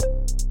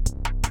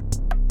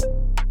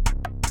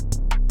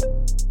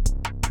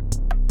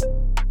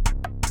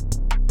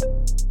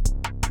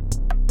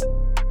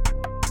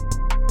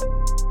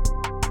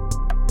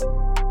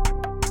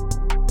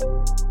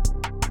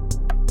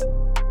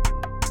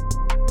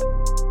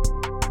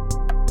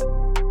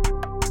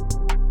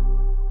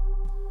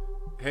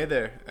Hey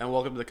there, and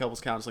welcome to the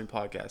Couples Counseling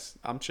Podcast.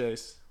 I'm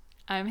Chase.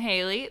 I'm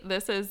Haley.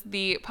 This is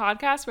the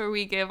podcast where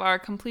we give our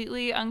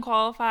completely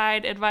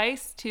unqualified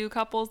advice to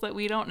couples that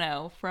we don't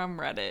know from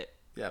Reddit.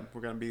 Yeah,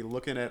 we're going to be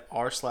looking at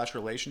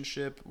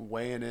r/relationship,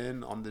 weighing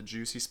in on the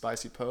juicy,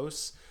 spicy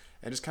posts,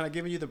 and just kind of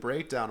giving you the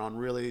breakdown on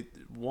really,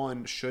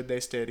 one, should they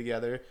stay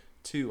together?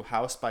 Two,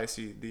 how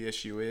spicy the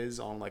issue is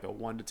on like a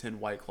 1 to 10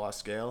 White Claw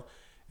scale.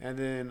 And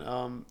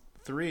then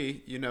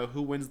three,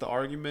 who wins the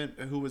argument,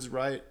 who was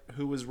right,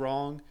 who was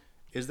wrong.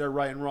 Is there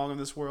right and wrong in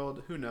this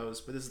world? Who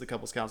knows? But this is the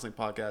Couples Counseling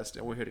Podcast,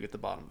 and we're here to get to the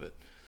bottom of it.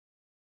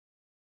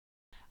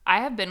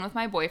 I have been with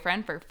my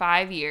boyfriend for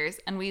 5 years,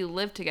 and we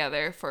lived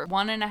together for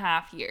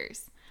 1.5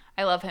 years.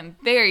 I love him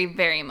very,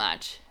 very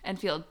much and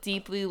feel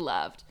deeply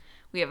loved.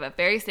 We have a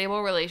very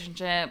stable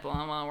relationship.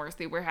 Blah, blah, we're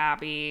super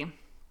happy.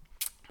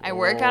 I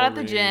work out at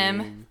the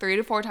gym 3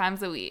 to 4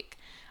 times a week.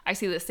 I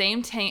see the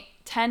same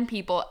 10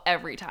 people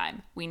every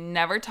time. We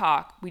never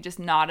talk. We just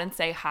nod and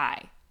say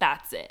hi.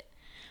 That's it.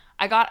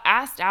 I got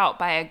asked out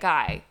by a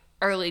guy,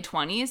 early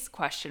 20s,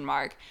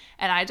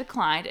 and I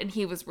declined, and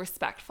he was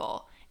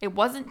respectful. It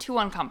wasn't too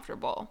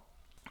uncomfortable.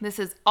 This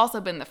has also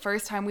been the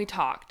first time we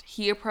talked.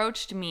 He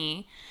approached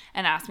me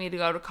and asked me to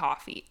go to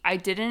coffee. I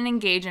didn't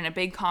engage in a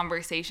big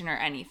conversation or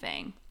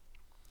anything.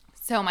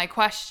 So my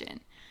question,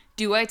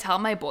 do I tell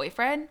my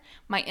boyfriend?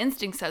 My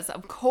instinct says,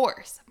 of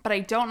course, but I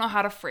don't know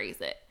how to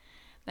phrase it.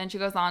 Then she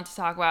goes on to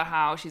talk about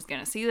how she's going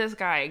to see this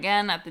guy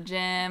again at the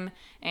gym,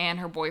 and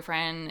her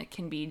boyfriend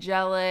can be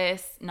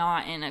jealous,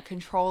 not in a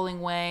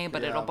controlling way,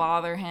 but it'll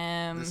bother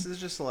him. This is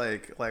just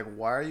like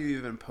why are you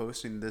even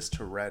posting this to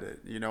Reddit?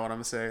 You know what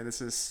I'm saying? This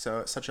is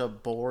such a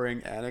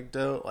boring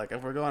anecdote. Like,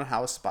 if we're going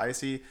how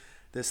spicy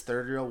this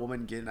 30-year-old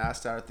woman getting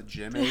asked out at the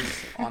gym is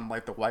on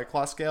like the White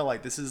Claw scale,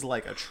 like this is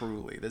like a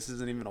truly. This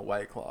isn't even a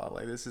White Claw.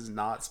 Like, this is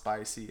not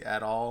spicy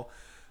at all.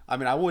 I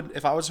mean,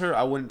 if I was her,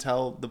 I wouldn't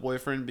tell the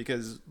boyfriend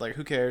because, like,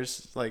 who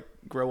cares? Like,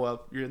 grow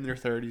up. You're in your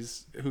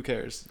 30s. Who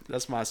cares?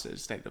 That's my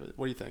take of it.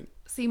 What do you think?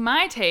 See,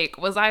 my take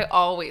was I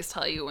always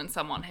tell you when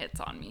someone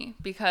hits on me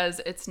because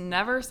it's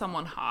never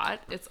someone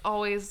hot. It's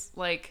always,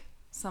 like,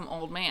 some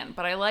old man.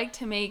 But I like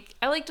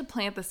to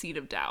plant the seed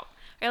of doubt.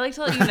 I like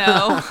to let you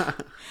know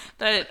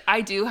that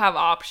I do have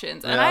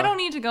options. And I don't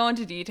need to go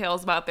into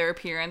details about their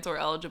appearance or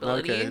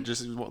eligibility. Okay,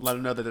 just let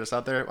them know that it's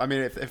out there. I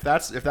mean, if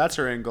that's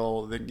her end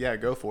goal, then yeah,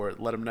 go for it.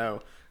 Let them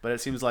know. But it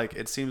seems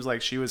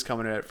like she was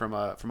coming at it from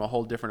a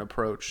whole different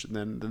approach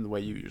than the way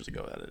you usually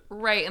go at it.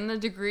 Right, and the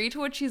degree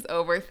to which she's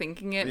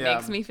overthinking it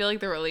makes me feel like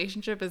the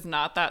relationship is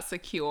not that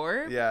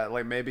secure. Yeah,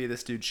 like maybe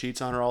this dude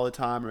cheats on her all the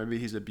time, or maybe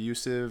he's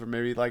abusive, or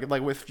maybe like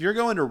if you're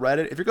going to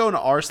Reddit, if you're going to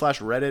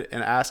r/Reddit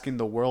and asking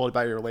the world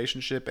about your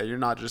relationship, and you're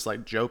not just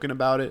like joking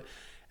about it.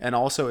 And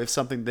also, if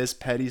something this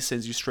petty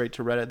sends you straight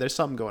to Reddit, there's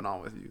something going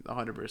on with you,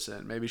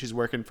 100%. Maybe she's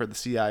working for the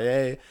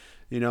CIA.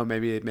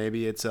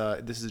 Maybe it's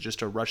this is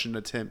just a Russian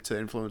attempt to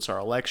influence our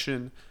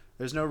election.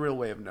 There's no real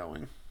way of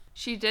knowing.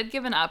 She did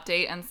give an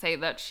update and say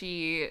that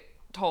she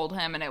told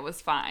him and it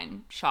was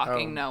fine.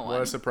 Shocking no one.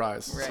 What a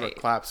surprise. Right.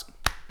 So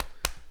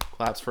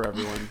claps for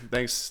everyone.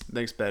 Thanks,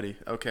 Betty.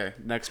 Okay,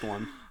 next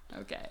one.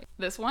 Okay.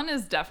 This one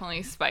is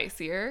definitely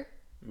spicier.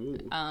 Ooh.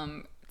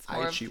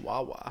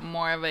 It's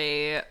more of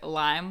a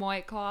lime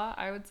White Claw,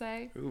 I would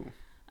say. Ooh.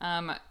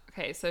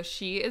 Okay, so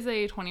she is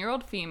a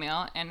 20-year-old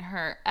female, and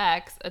her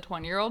ex, a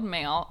 20-year-old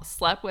male,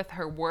 slept with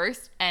her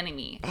worst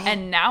enemy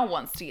and now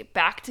wants to get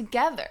back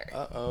together.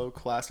 Uh-oh,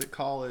 classic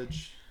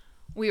college.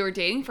 We were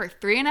dating for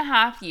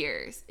 3.5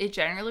 years. It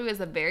generally was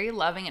a very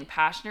loving and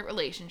passionate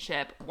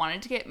relationship,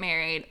 wanted to get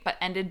married, but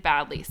ended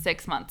badly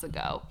 6 months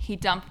ago. He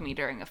dumped me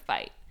during a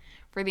fight.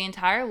 For the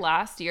entire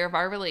last year of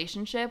our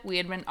relationship, we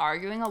had been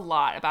arguing a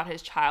lot about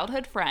his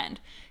childhood friend,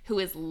 who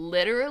is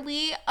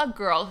literally a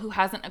girl who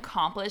hasn't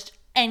accomplished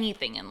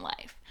anything in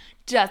life,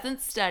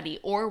 doesn't study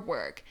or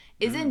work,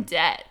 is in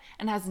debt,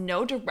 and has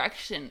no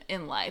direction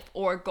in life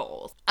or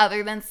goals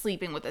other than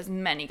sleeping with as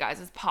many guys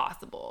as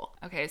possible.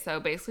 Okay, so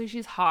basically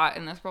she's hot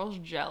and this girl's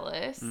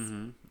jealous.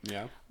 Mm-hmm.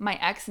 Yeah. My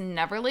ex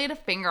never laid a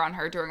finger on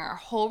her during our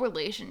whole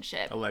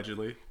relationship.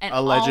 Allegedly. And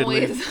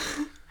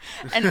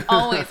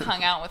always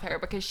hung out with her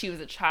because she was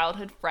a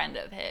childhood friend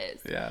of his.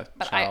 Yeah.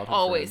 But I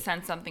always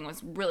sensed something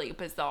was really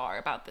bizarre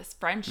about this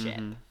friendship.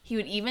 Mm-hmm. He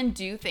would even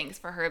do things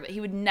for her that he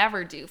would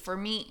never do for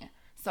me.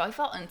 So I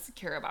felt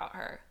insecure about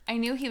her. I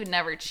knew he would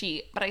never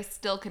cheat, but I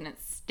still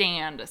couldn't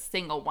stand a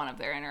single one of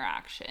their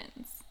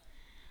interactions.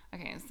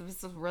 Okay, so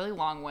this is really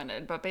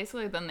long-winded, but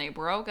basically then they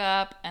broke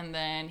up, and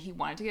then he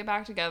wanted to get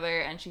back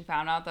together, and she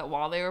found out that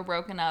while they were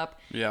broken up,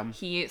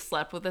 he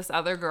slept with this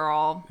other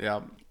girl.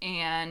 Yeah.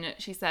 And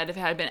she said if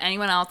it had been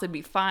anyone else, it'd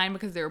be fine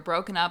because they were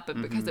broken up,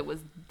 but because it was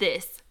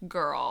this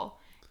girl,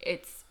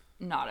 it's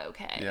not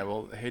okay. Yeah,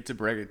 well, I hate to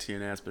break it to you,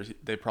 Nance, but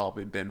they've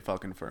probably been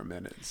fucking for a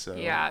minute. So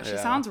yeah, she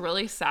sounds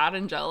really sad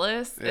and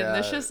jealous. Yeah, and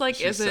this just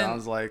she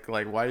sounds like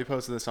why are you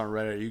posting this on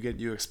Reddit?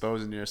 You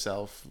exposing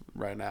yourself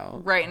right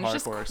now. Right, and it's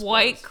just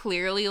quite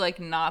clearly like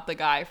not the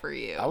guy for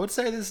you. I would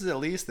say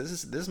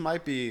this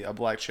might be a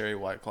black cherry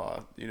White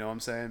Claw. You know what I'm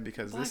saying?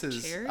 Because black this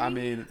is cherry? I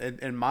mean,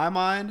 in my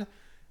mind,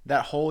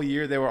 that whole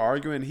year they were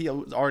arguing, he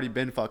was already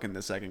been fucking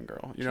the second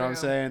girl. You know what I'm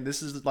True. saying?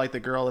 This is like the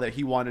girl that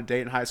he wanted to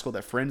date in high school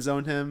that friend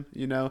zoned him,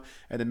 you know?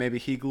 And then maybe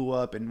he grew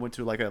up and went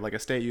to like a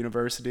state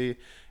university,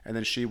 and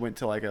then she went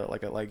to like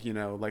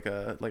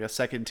a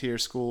second tier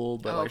school,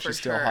 but Oh, like for she's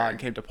still sure. hot and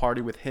came to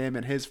party with him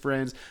and his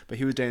friends, but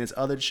he was dating this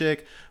other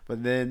chick,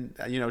 but then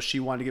she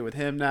wanted to get with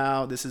him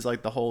now. This is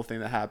like the whole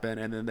thing that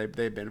happened, and then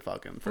they've been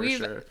fucking for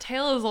sure.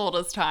 Tale as old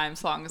as time,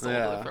 song as old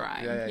as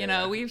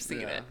rhyme. We've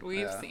seen Yeah, it.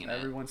 We've seen it.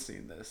 Everyone's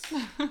seen this.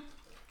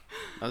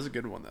 That was a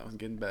good one though.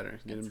 Getting better.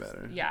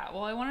 Yeah.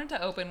 Well, I wanted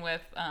to open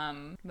with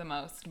the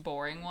most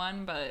boring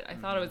one, but I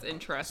thought it was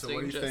interesting. So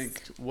what do you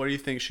think? What do you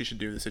think she should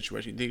do in the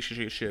situation? You think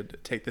she should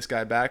take this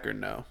guy back or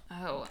no?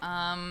 Oh,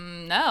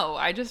 no.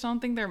 I just don't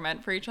think they're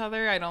meant for each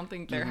other. I don't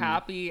think they're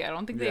happy. I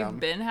don't think they've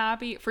been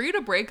happy. For you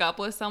to break up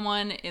with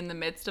someone in the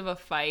midst of a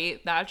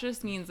fight, that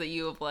just means that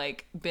you have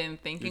like been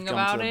thinking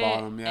about it,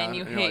 and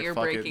you hit like, your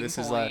fuck breaking this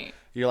point. Is like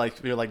you're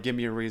like give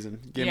me a reason.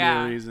 Give me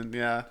a reason.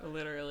 Yeah.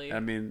 Literally. I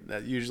mean,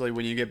 usually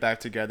when you get back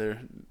together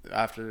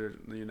after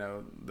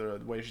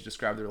the way she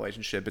described the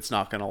relationship, it's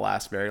not gonna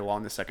last very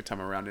long the second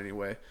time around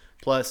anyway.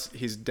 Plus,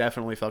 he's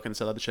definitely fucking this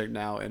other chick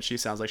now, and she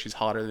sounds like she's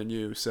hotter than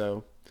you.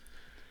 So,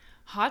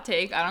 hot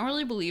take. I don't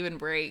really believe in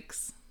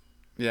breaks.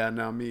 Yeah,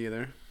 no, me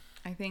either.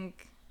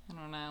 I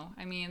don't know.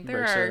 I mean,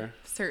 there are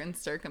certain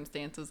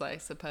circumstances, I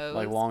suppose.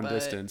 Like long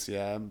distance,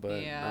 yeah.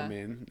 But yeah. I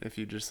mean, if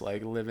you just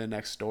like live in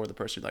next door, the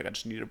person like, I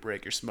just need a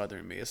break, you're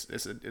smothering me. It's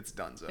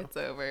donezo. It's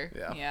over.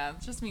 Yeah. Yeah.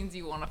 It just means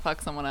you want to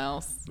fuck someone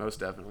else. Most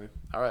definitely.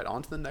 All right,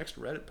 on to the next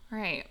Reddit. All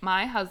right.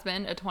 My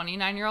husband, a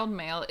 29-year-old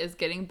male, is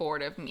getting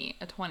bored of me,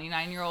 a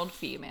 29-year-old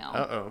female.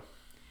 Uh-oh.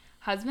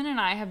 Husband and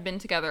I have been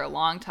together a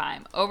long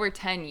time, over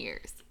 10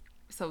 years.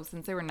 So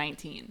since they were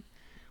 19.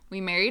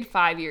 We married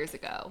 5 years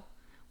ago.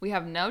 We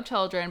have no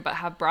children, but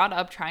have brought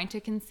up trying to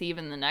conceive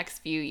in the next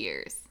few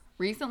years.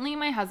 Recently,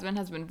 my husband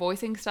has been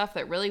voicing stuff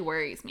that really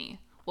worries me.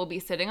 We'll be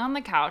sitting on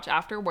the couch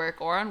after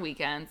work or on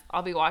weekends.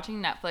 I'll be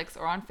watching Netflix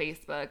or on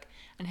Facebook,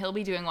 and he'll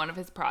be doing one of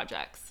his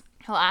projects.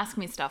 He'll ask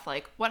me stuff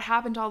like, what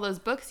happened to all those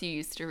books you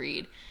used to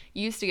read?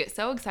 You used to get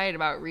so excited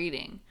about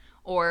reading.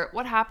 Or,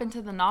 what happened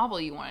to the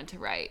novel you wanted to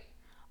write?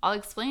 I'll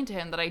explain to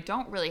him that I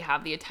don't really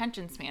have the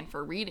attention span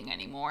for reading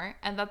anymore,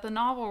 and that the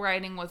novel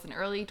writing was an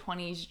early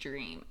 20s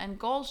dream, and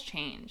goals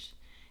change.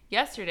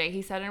 Yesterday,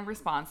 he said in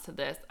response to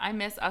this, I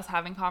miss us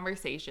having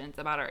conversations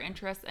about our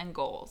interests and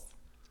goals.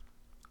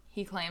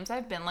 He claims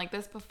I've been like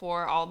this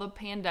before all the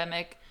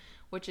pandemic,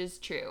 which is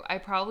true. I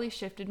probably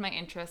shifted my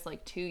interests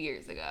like 2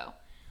 years ago.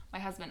 My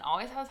husband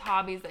always has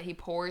hobbies that he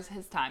pours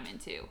his time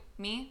into.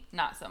 Me,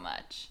 not so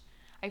much.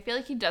 I feel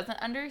like he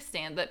doesn't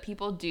understand that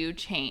people do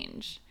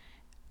change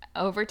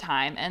over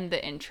time, and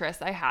the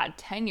interests I had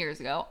 10 years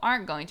ago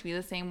aren't going to be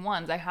the same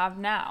ones I have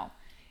now.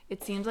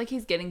 It seems like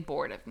he's getting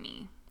bored of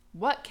me.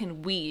 What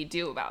can we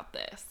do about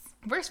this?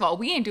 First of all,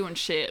 we ain't doing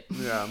shit.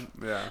 Yeah.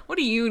 What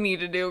do you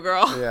need to do,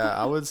 girl? Yeah,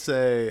 I would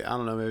say, I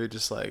don't know, maybe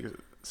just like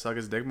suck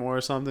his dick more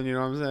or something, you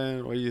know what I'm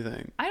saying? What do you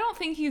think? I don't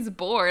think he's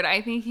bored.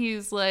 I think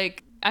he's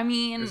like, I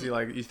mean... Is he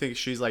like, you think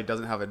she's like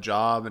doesn't have a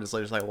job and is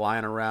like just like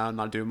lying around,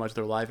 not doing much of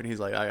their life, and he's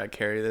like, I gotta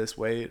carry this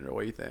weight, or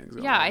what do you think?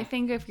 Yeah, I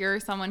think if you're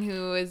someone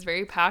who is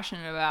very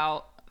passionate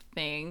about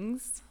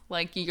things,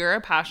 like you're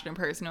a passionate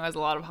person who has a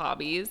lot of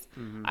hobbies,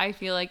 I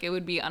feel like it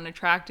would be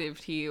unattractive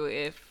to you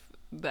if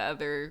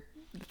the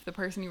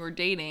person you were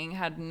dating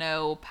had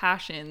no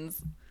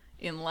passions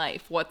in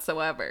life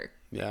whatsoever.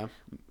 Yeah,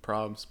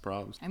 probs.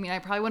 I mean, I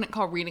probably wouldn't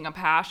call reading a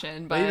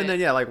passion, but even then,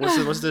 yeah, like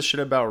what's this shit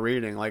about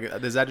reading? Like,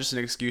 is that just an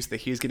excuse that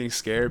he's getting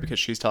scared because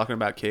she's talking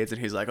about kids and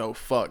he's like, oh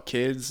fuck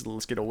kids,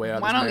 let's get away out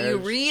of this why don't you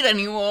marriage. read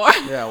anymore?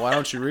 Yeah, why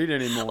don't you read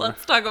anymore?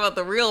 Let's talk about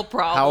the real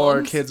problems. How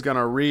are kids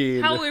gonna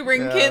read? How we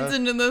bring kids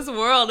into this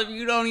world if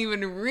you don't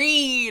even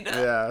read?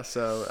 Yeah,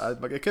 so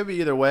it could be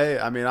either way.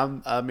 I mean,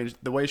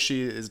 the way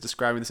she is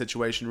describing the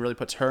situation really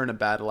puts her in a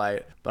bad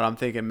light. But I'm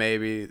thinking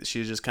maybe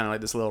she's just kind of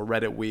like this little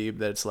Reddit weeb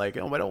that's like,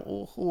 oh, I don't,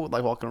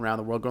 like walking around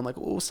the world going like,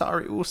 oh,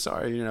 sorry,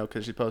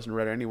 because she's posting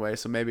Reddit anyway.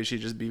 So maybe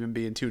she's just even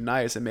being too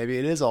nice, and maybe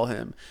it is all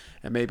him,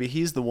 and maybe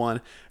he's the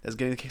one that's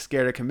getting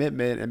scared of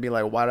commitment and be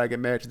like, why did I get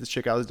married to this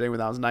chick I was dating when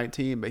I was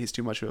 19? But he's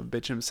too much of a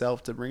bitch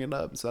himself to bring it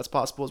up. So that's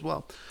possible as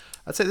well.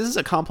 I'd say this is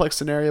a complex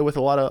scenario with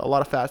a lot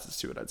of facets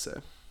to it. I'd say.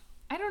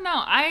 I don't know.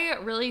 I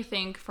really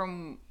think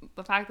from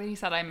the fact that he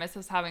said I miss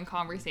us having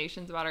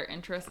conversations about our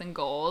interests and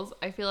goals,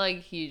 I feel like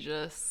he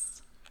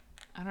just,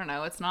 I don't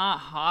know. It's not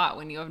hot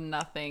when you have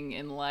nothing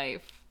in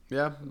life.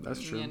 Yeah,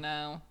 that's true. You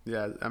know.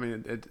 Yeah, I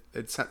mean,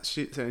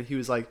 he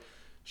was like,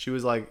 she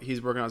was like,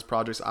 he's working on his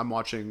projects. I'm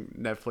watching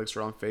Netflix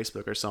or on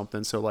Facebook or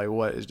something. So like,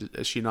 what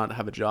is she not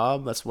have a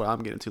job? That's what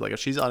I'm getting to. Like, if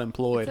she's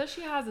unemployed, it says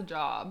she has a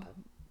job,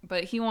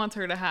 but he wants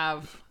her to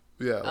have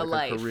a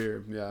life.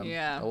 career.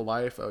 Yeah. A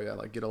life. Oh yeah,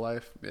 like get a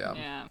life.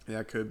 Yeah,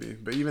 it could be.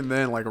 But even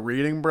then, like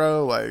reading,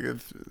 bro, like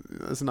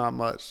it's not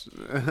much.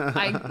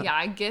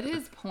 I get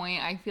his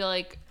point. I feel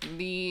like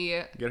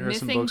the get her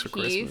missing some books piece, for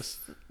Christmas.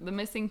 the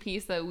missing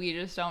piece that we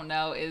just don't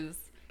know is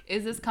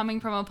is this coming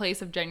from a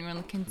place of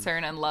genuine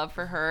concern and love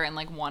for her and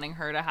like wanting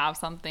her to have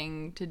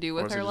something to do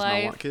with her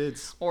life? Not want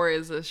kids? Or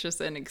is this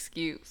just an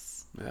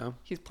excuse? Yeah.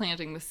 He's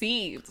planting the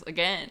seeds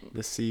again.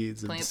 The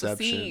seeds of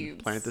deception.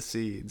 Plant the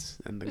seeds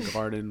and the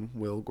garden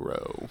will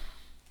grow.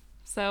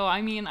 So,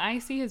 I mean, I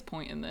see his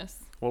point in this.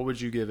 What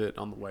would you give it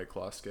on the White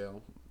Claw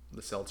scale?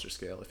 The seltzer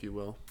scale, if you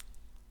will.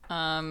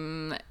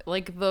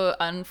 Like the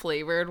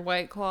unflavored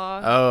White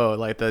Claw. Oh,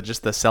 like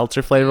just the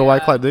seltzer flavor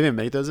White Claw? Do they even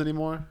make those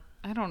anymore?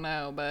 I don't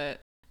know, but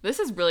this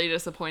is really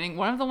disappointing.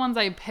 One of the ones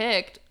I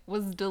picked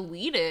was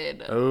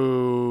deleted.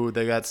 Oh,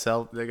 they got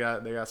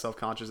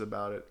self-conscious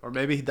about it. Or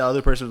maybe the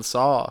other person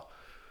saw.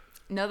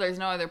 No, there's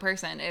no other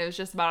person. It was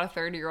just about a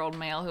 30-year-old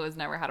male who has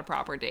never had a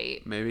proper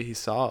date. Maybe he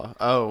saw.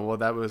 Oh, well,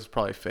 that was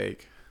probably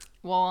fake.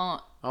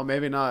 Well, oh,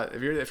 maybe not.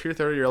 If you're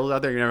 30 years old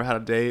out there, you never had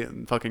a date,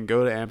 and fucking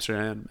go to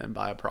Amsterdam and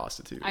buy a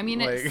prostitute. I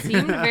mean, it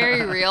seemed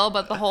very real,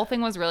 but the whole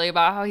thing was really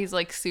about how he's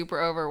like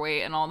super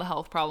overweight and all the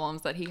health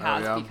problems that he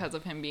has because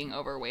of him being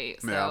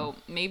overweight. So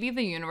maybe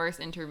the universe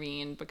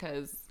intervened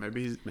because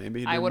maybe he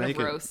didn't I would have make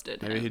it.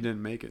 roasted him. Maybe he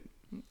didn't make it.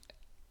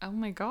 Oh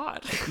my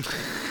god.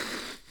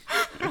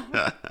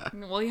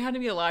 Well, he had to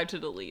be alive to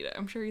delete it.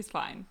 I'm sure he's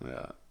fine.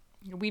 Yeah.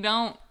 We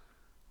don't.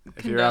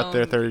 If you're out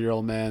there,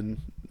 30-year-old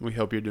man, we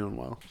hope you're doing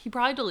well. He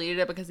probably deleted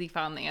it because he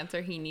found the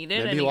answer he needed.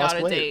 Maybe and he got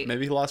a weight. date.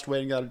 Maybe he lost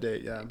weight and got a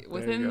date. Yeah.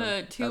 Within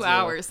the 2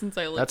 hours since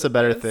I looked. That's a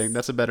better thing.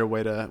 That's a better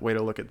way to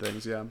look at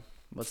things. Yeah.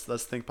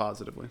 Let's think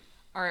positively.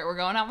 All right, we're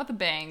going out with a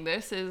bang.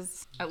 This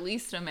is at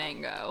least a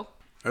mango.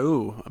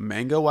 Oh, a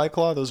mango White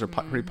Claw? Those are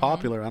pretty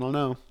popular. I don't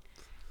know.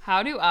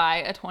 How do I,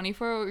 a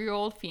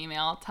 24-year-old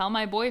female, tell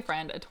my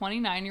boyfriend, a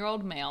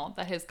 29-year-old male,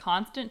 that his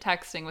constant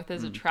texting with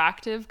his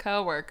attractive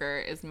coworker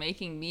is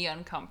making me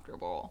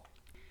uncomfortable?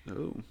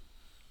 Oh.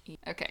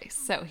 Okay,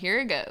 so here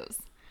it goes.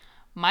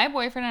 My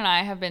boyfriend and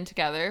I have been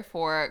together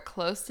for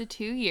close to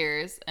 2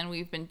 years, and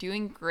we've been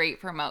doing great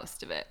for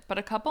most of it. But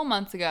a couple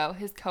months ago,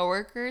 his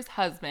coworker's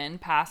husband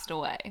passed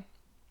away.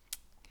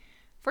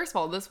 First of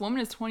all, this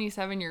woman is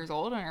 27 years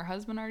old, and her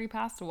husband already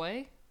passed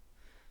away?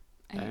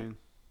 Dang.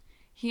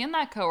 He and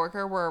that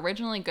coworker were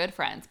originally good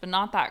friends, but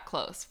not that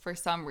close for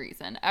some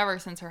reason. Ever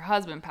since her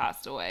husband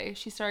passed away,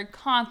 she started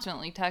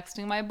constantly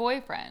texting my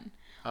boyfriend.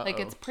 Uh-oh. Like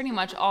it's pretty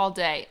much all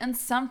day, and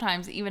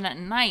sometimes even at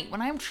night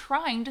when I'm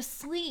trying to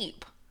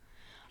sleep.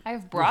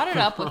 I've brought it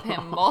up with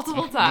him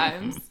multiple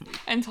times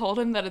and told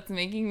him that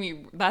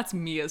that's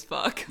me as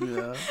fuck.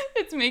 Yeah.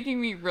 It's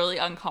making me really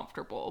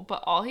uncomfortable.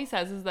 But all he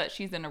says is that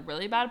she's in a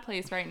really bad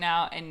place right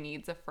now and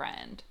needs a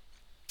friend.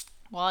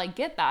 Well, I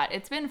get that.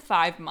 It's been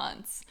 5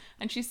 months,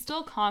 and she's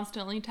still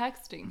constantly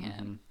texting him.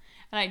 Mm-hmm.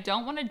 And I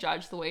don't want to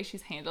judge the way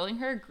she's handling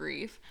her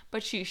grief,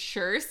 but she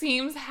sure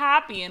seems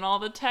happy in all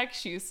the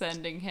texts she's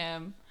sending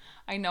him.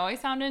 I know I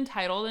sound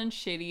entitled and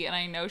shitty, and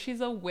I know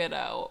she's a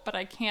widow, but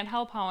I can't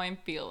help how I'm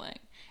feeling.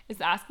 Is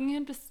asking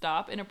him to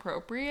stop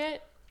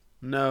inappropriate?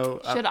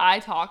 No. Should I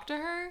talk to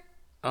her?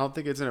 I don't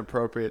think it's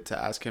inappropriate to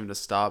ask him to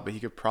stop, but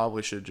he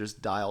should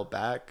just dial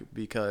back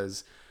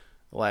because...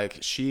 Like,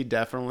 she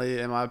definitely,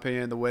 in my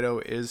opinion, the widow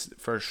is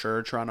for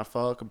sure trying to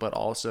fuck, but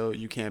also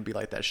you can't be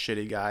like that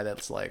shitty guy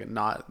that's like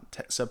not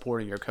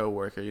supporting your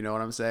coworker. You know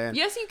what I'm saying?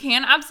 Yes, you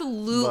can.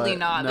 Absolutely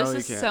not. No,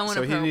 this is so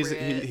inappropriate. So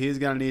he's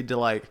gonna need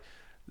to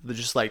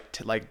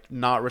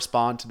not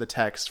respond to the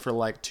text for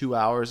like 2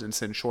 hours and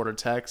send shorter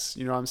texts.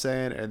 You know what I'm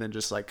saying? And then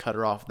just like cut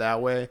her off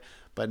that way.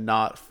 But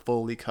not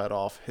fully cut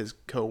off his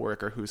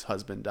coworker whose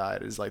husband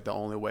died is like the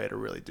only way to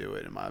really do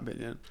it, in my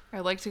opinion.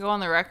 I'd like to go on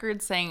the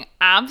record saying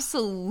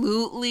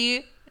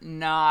absolutely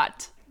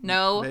not.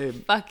 No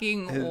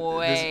fucking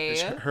way.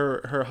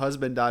 Her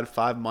husband died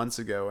 5 months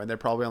ago, and they're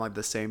probably on like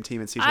the same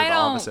team and sees her at the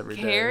office every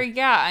day. I don't care.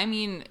 Yeah, I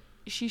mean,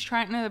 she's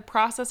trying to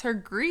process her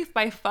grief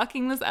by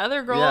fucking this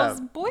other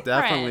girl's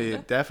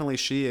boyfriend. Definitely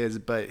she is,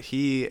 but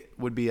he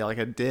would be like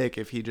a dick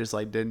if he just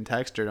like didn't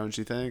text her, don't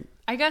you think?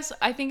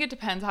 I think it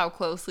depends how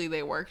closely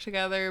they work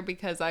together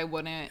because I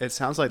wouldn't. It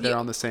sounds like they're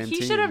on the same team.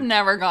 He should have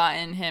never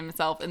gotten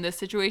himself in this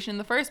situation in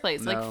the first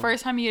place. No. Like,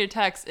 first time you get a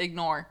text,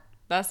 ignore.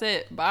 That's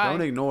it. Bye.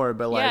 Don't ignore,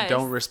 but like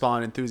don't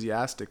respond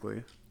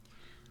enthusiastically.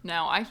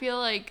 No, I feel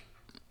like,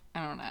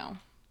 I don't know.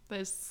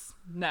 This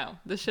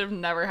should have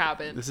never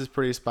happened. This is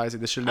pretty spicy.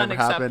 This should never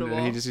happen,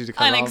 and he just needs to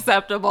cut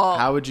Unacceptable. Off.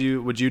 How would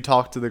you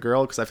talk to the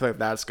girl? Because I feel like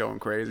that's going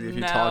crazy. If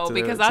you talk to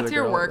because that's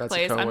your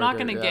workplace. I'm not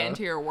going to get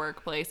into your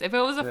workplace. If it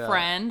was a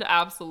friend,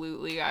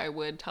 absolutely, I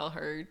would tell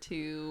her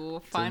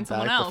to find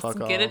someone else.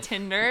 Get a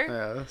Tinder.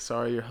 Yeah,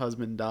 sorry your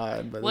husband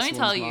died, but let me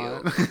tell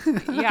you.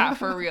 Yeah,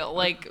 for real.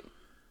 Like,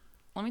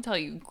 let me tell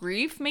you,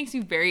 grief makes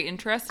you very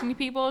interesting to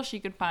people. She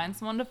could find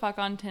someone to fuck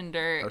on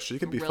Tinder. Oh, she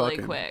could be really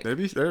fucking quick.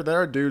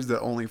 There are dudes that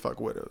only fuck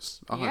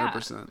widows. 100%.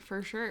 Yeah,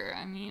 for sure.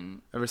 I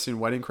mean, ever seen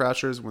Wedding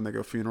Crashers when they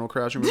go funeral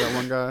crashing with that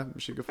one guy?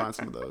 She could find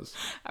some of those.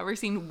 Ever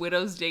seen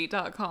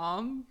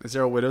widowsdate.com? Is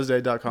there a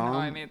widowsdate.com? No,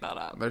 I made that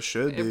up. There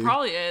should be. It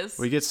probably is.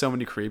 We get so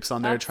many creeps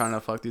on there trying to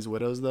fuck these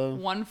widows, though.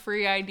 One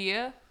free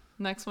idea.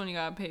 Next one you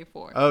gotta pay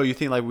for. Oh, you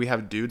think like we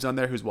have dudes on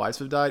there whose wives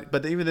have died?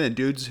 But even then,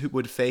 dudes who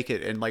would fake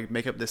it and like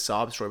make up this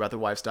sob story about their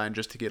wives dying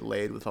just to get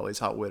laid with all these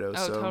hot widows.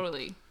 Oh, so,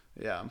 totally.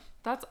 Yeah.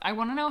 I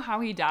want to know how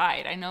he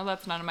died. I know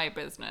that's none of my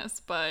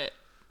business, but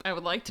I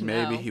would like to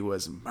know. Maybe he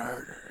was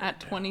murdered. At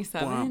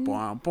 27?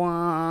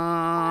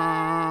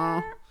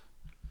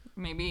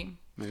 Maybe.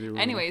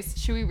 Anyways,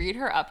 should we read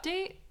her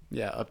update?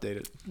 Yeah, update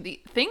it.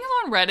 The things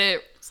on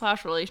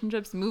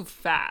Reddit/relationships move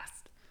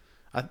fast.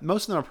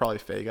 Most of them are probably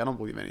fake. I don't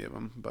believe any of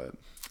them, but...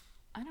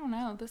 I don't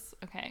know.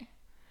 Okay.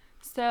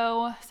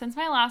 So, since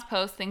my last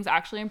post, things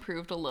actually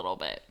improved a little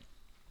bit.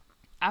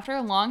 After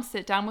a long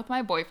sit down with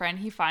my boyfriend,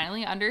 he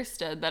finally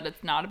understood that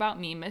it's not about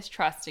me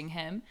mistrusting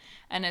him,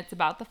 and it's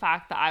about the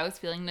fact that I was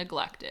feeling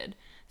neglected.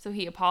 So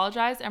he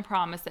apologized and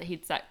promised that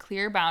he'd set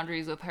clear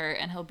boundaries with her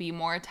and he'll be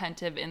more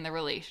attentive in the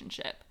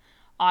relationship.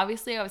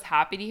 Obviously, I was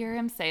happy to hear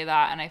him say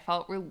that, and I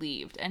felt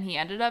relieved. And he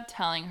ended up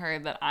telling her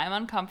that I'm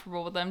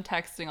uncomfortable with them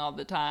texting all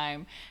the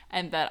time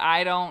and that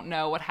I don't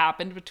know what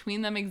happened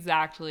between them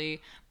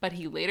exactly, but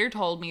he later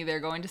told me they're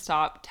going to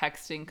stop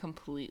texting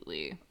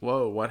completely.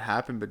 Whoa, what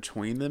happened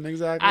between them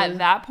exactly? At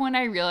that point,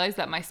 I realized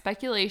that my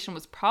speculation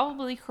was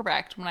probably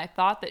correct when I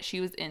thought that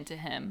she was into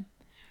him.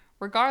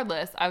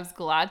 Regardless, I was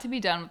glad to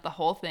be done with the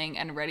whole thing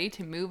and ready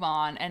to move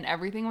on, and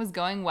everything was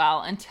going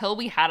well until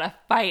we had a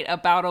fight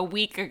about a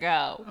week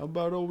ago.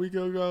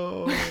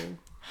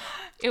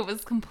 It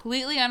was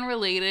completely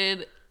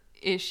unrelated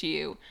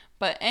issue,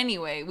 but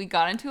anyway, we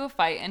got into a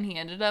fight and he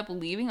ended up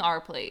leaving our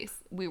place.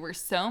 We were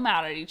so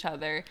mad at each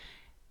other.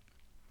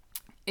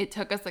 It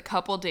took us a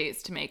couple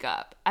days to make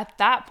up. At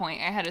that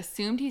point, I had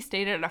assumed he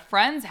stayed at a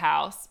friend's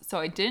house, so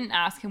I didn't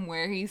ask him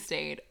where he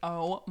stayed.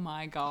 Oh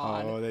my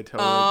God. Oh, they've been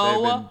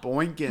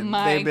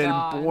boinking. They've been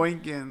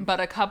boinking. But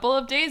a couple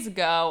of days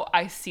ago,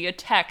 I see a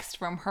text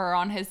from her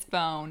on his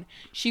phone.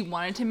 She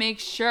wanted to make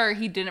sure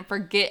he didn't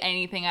forget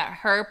anything at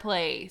her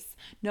place.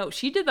 No,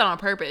 she did that on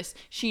purpose.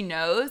 She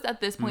knows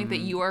at this point that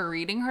you are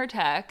reading her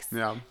text.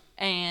 Yeah.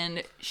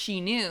 And she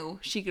knew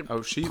she could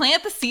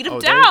plant the seed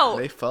of doubt.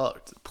 They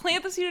fucked.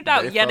 Plant the seed of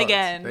doubt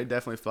again. They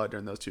definitely fucked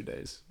during those 2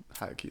 days.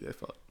 High key, they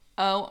fucked.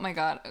 Oh my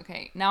God.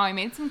 Okay. Now I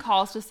made some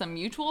calls to some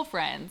mutual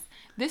friends.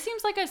 This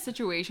seems like a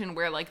situation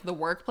where like the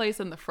workplace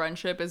and the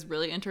friendship is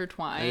really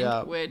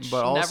intertwined, which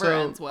never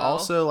ends well.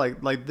 Also,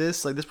 like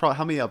this probably,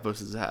 how many upvotes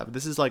does it have?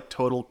 This is like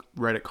total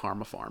Reddit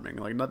karma farming.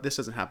 Like, this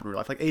doesn't happen in real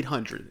life. Like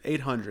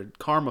 800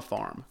 karma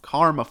farm.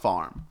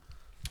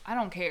 I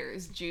don't care.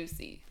 It's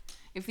juicy.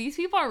 If these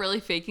people are really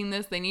faking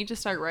this, they need to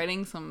start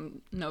writing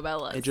some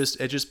novellas. It just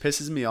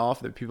pisses me off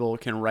that people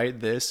can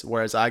write this,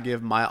 whereas I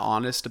give my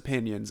honest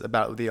opinions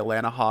about the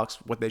Atlanta Hawks,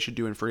 what they should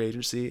do in free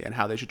agency, and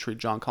how they should treat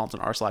John Collins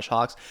on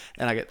r/Hawks,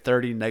 and I get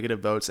 30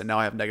 negative votes, and now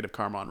I have negative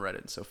karma on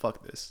Reddit. So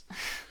fuck this.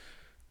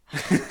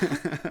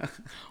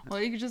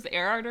 Well, you could just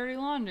air our dirty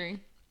laundry.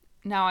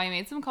 Now, I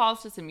made some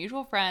calls to some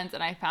mutual friends,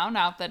 and I found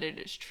out that it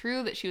is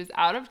true that she was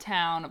out of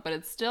town, but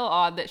it's still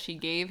odd that she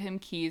gave him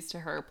keys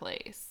to her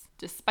place,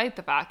 despite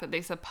the fact that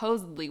they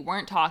supposedly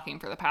weren't talking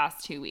for the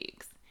past 2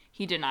 weeks.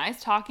 He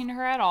denies talking to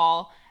her at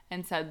all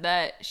and said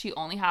that she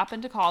only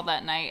happened to call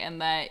that night and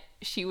that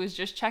she was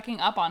just checking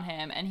up on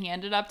him, and he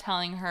ended up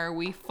telling her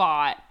we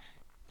fought.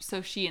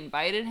 So she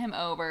invited him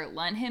over,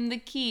 lent him the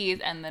keys,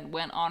 and then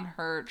went on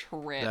her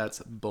trip. That's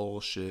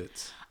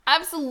bullshit.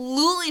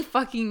 Absolutely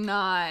fucking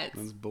not.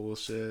 That's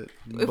bullshit.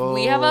 If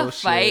we have a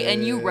fight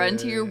and you run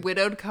to your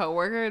widowed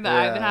coworker that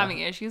I've been having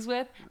issues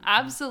with,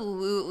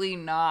 absolutely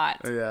not.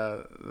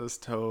 Yeah, that's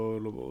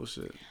total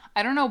bullshit.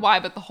 I don't know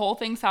why, but the whole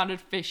thing sounded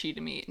fishy to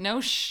me.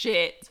 No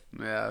shit.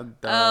 Yeah.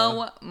 Duh.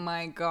 Oh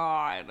my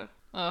God.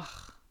 Ugh.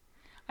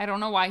 I don't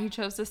know why he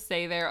chose to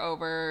stay there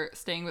over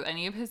staying with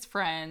any of his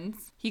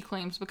friends. He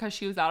claims because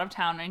she was out of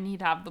town and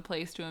he'd have the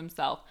place to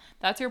himself.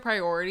 That's your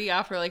priority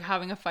after like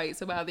having a fight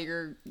so bad that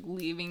you're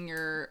leaving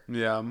your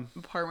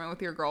apartment with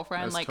your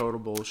girlfriend. That's like total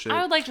bullshit.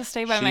 I would like to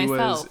stay by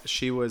myself.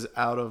 She was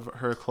out of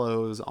her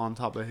clothes on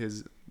top of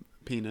his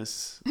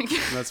penis.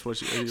 That's what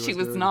she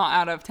was not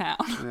out of town.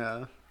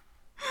 Yeah.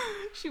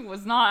 She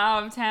was not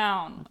out of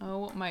town.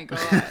 Oh my God.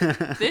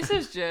 This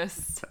is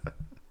just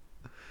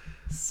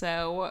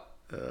so...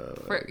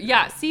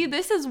 see,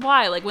 this is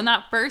why, like, when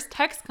that first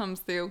text comes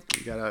through,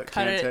 you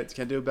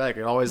can't do it back.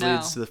 It always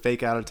leads to the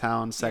fake out of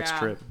town sex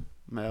trip.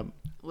 Yep.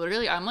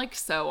 Literally, I'm like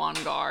so on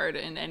guard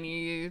in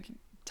any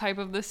type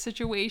of this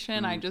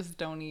situation. I just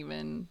don't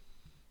even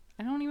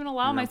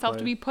allow myself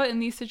to be put in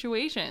these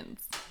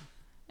situations.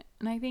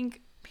 And I think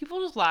people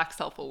just lack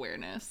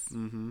self-awareness.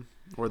 Mm-hmm.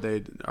 Or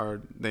they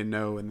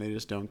know and they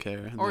just don't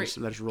care. And they're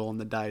just rolling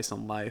the dice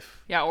on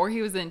life. Yeah, or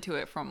he was into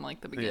it from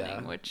like the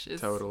beginning, which is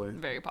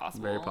very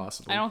possible. Very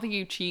possible. I don't think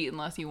you cheat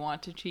unless you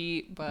want to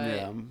cheat,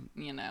 but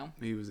you know.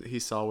 He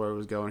saw where it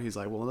was going. He's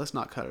like, well, let's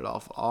not cut it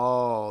off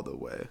all the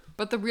way.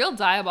 But the real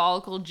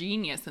diabolical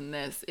genius in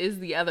this is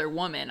the other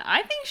woman.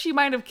 I think she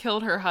might have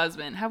killed her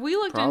husband. Have we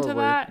looked into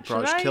that?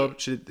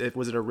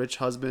 Was it a rich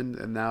husband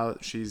and now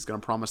she's going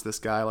to promise this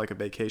guy like a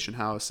vacation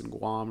house in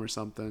Guam or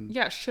something?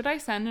 Yeah, should I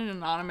send an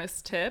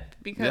anonymous tip?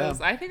 Because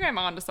I think I'm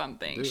onto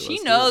something. Dude,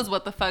 she knows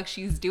what the fuck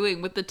she's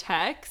doing with the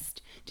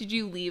text. Did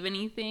you leave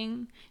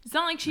anything? It's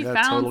not like she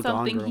found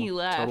something he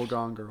left. Total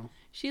gone girl.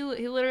 He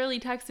literally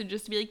texted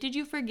just to be like, did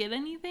you forget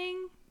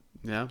anything?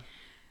 Yeah.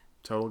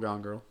 Total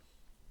gone girl.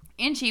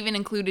 And she even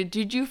included,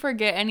 did you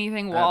forget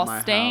anything At while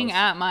my staying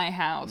house. at my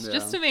house? Yeah.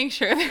 Just to make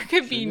sure there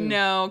could be did.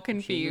 no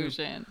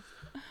confusion.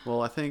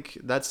 Well, I think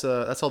that's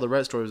all the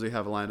Reddit stories we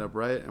have lined up,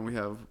 right? And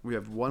we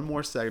have one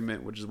more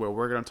segment, which is where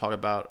we're going to talk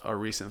about a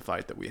recent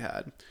fight that we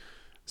had.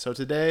 So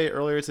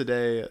earlier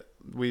today,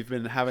 we've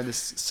been having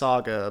this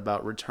saga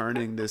about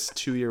returning this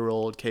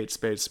 2-year-old Kate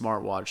Spade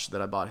smartwatch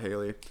that I bought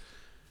Haley,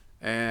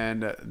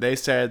 and they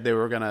said they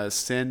were going to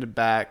send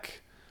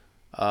back,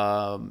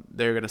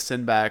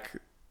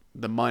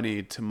 the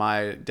money to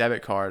my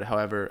debit card.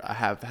 However, I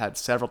have had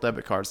several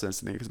debit cards since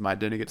then because my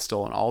identity gets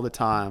stolen all the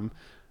time.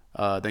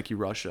 Thank you,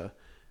 Russia.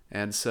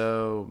 And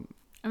so,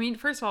 I mean,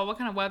 first of all, what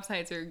kind of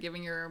websites are you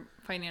giving your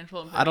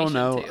financial information I don't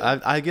know.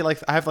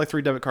 to? I have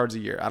 3 debit cards a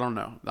year. I don't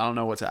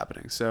know what's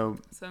happening. So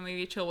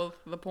maybe chill with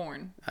the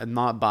porn. I'm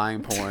not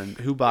buying porn.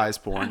 Who buys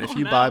porn? If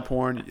you buy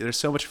porn, there's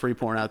so much free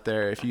porn out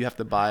there. If you have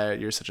to buy it,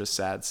 you're such a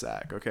sad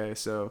sack. Okay,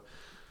 so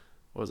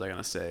what was I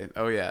gonna say?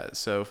 Oh yeah,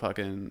 so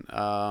fucking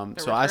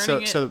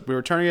so we're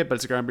returning it, but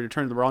it's gonna be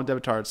returning the wrong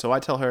debit card. So I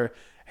tell her,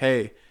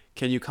 hey,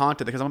 can you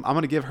contact, because I'm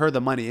going to give her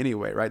the money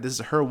anyway, right? This is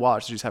her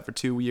watch she's had for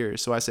 2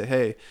 years. So I say,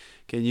 hey,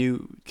 can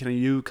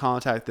you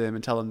contact them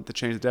and tell them to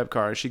change the debit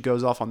card? And she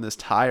goes off on this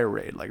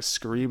tirade, like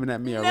screaming at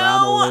me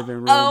around the living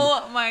room.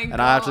 Oh my god.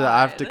 And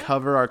I have to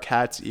cover our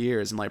cat's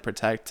ears and like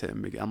protect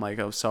him. I'm like,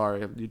 oh,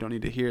 sorry, you don't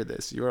need to hear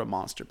this. You're a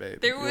monster,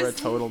 babe. You're a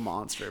total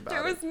monster about it.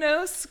 There was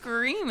no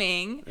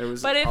screaming. There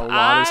was but a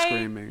lot of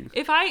screaming.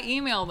 If I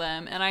email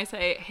them and I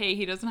say, hey,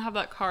 he doesn't have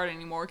that card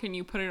anymore, can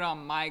you put it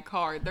on my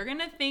card? They're going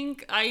to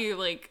think I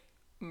like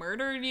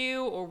murdered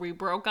you or we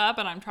broke up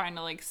and I'm trying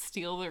to like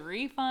steal the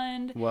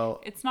refund.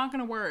 Well, it's not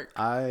gonna work.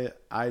 I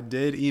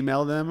did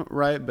email them,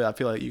 right? But I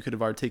feel like you could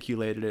have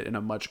articulated it in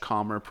a much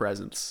calmer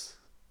presence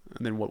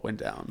than what went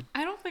down.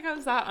 I don't think I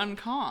was that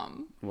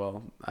uncalm.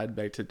 Well, I'd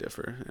beg to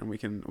differ, and we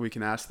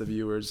can ask the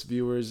viewers,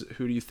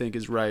 who do you think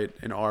is right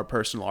in our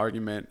personal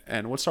argument,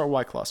 and what's our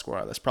White Claw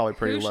score? That's probably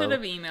pretty low. Who should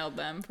have emailed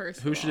them first?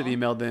 Who should have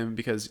emailed them?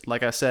 Because,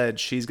 like I said,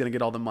 she's gonna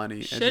get all the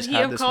money. Should he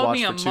have called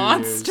me a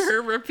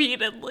monster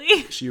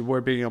repeatedly? She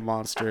were being a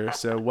monster.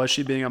 So was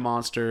she being a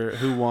monster?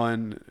 Who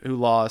won? Who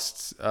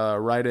lost?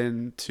 Write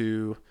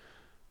into.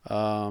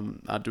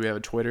 Do we have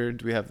a Twitter?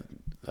 Do we have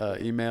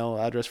email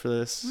address for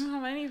this? I don't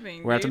have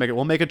anything. We'll have to make it.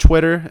 We'll make a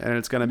Twitter, and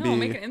it's gonna be.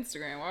 Make an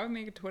Instagram. Why would we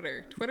make a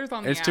Twitter? Twitter's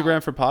on the Instagram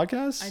out. for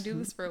podcasts. I do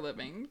this for a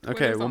living.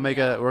 Okay,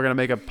 we're gonna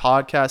make a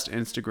podcast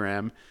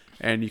Instagram,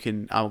 and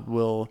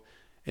we'll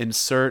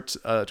insert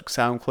a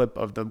sound clip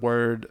of the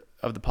word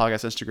of the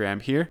podcast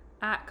Instagram here.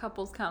 At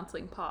Couples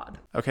Counseling Pod.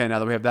 Okay, now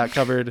that we have that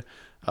covered,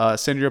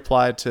 send your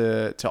reply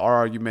to our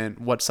argument.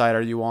 What side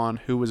are you on?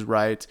 Who was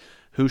right?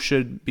 Who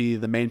should be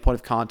the main point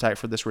of contact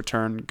for this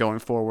return going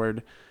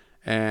forward?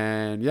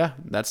 And yeah,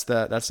 that's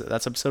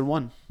episode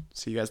 1.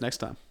 See you guys next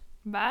time.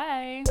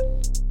 Bye.